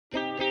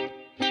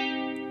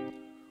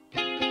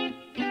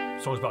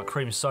Song's about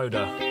cream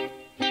soda.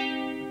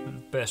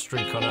 Best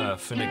drink on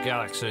earth in the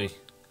galaxy.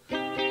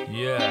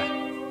 Yeah,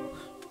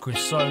 cream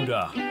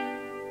soda.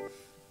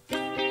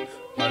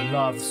 I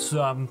love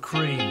some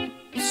cream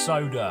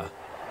soda.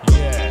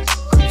 Yeah,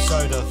 cream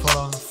soda full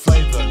on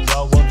flavour,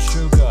 low on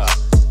sugar.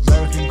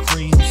 American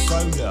cream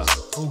soda,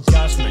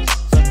 orgasmic,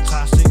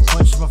 fantastic,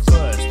 quenches my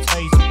thirst,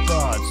 taste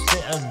buds,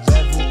 hit a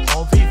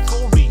level of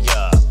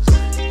euphoria.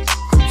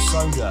 Cream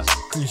soda,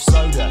 cream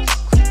soda.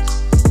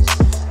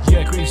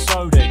 Yeah, cream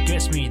soda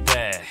gets me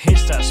there,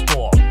 hits that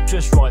spot,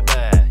 just right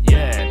there.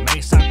 Yeah,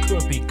 makes that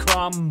cookie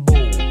crumble.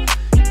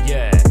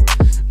 Yeah,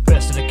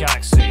 best in the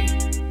galaxy,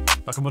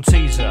 like a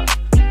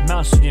Malteser,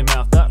 melts in your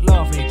mouth, that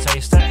lovely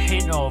taste, that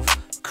hint of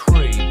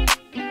cream.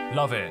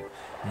 Love it,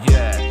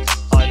 yeah,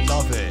 I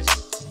love it,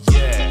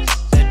 yeah,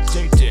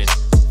 addicted,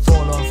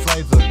 full on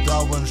flavour,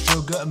 low on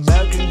sugar,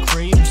 American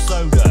cream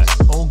soda,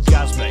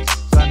 orgasmic,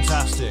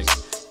 fantastic,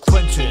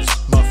 quenches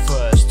my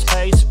first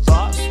taste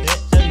buds, hit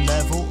a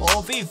level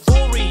of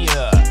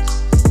euphoria.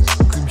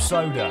 Cream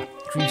soda,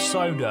 cream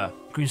soda,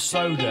 cream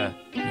soda,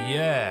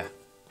 yeah.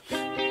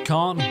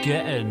 Can't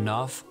get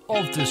enough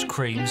of this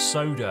cream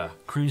soda.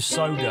 Cream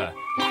soda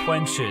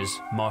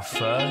quenches my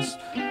thirst.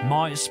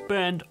 Might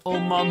spend all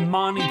my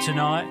money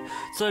tonight,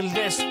 so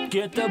let's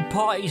get the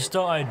party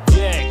started.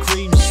 Yeah,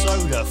 cream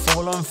soda,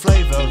 full on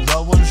flavour,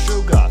 low on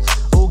sugar,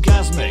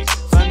 orgasmic,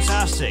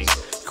 fantastic,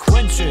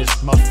 quenches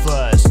my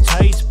thirst.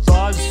 Taste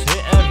buds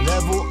hit a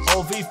level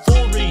of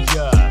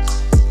euphoria.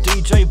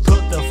 DJ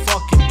put the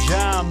fucking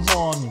jam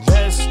on,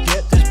 let's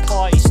get this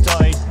party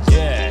started.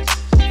 Yeah,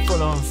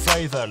 full on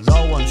flavour,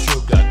 low on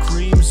sugar,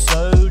 cream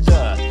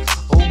soda,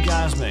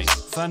 orgasmic,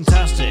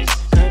 fantastic,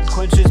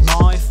 quenches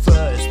my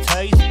thirst.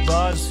 Taste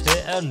buds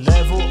hit a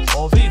level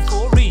of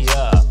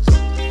euphoria.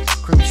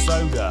 Cream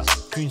soda,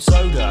 cream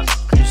soda,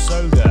 cream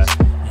soda.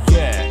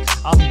 Yeah,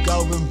 I'm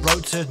going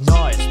broke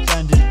tonight,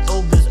 spending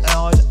all this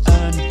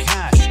hard-earned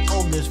cash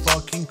on this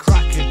fucking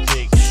crack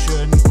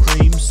addiction.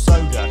 Cream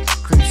soda,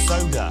 cream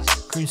soda,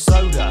 cream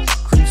soda,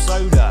 cream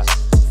soda.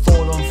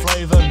 Full on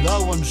flavour,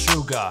 low on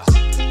sugar,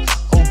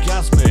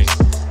 orgasmic,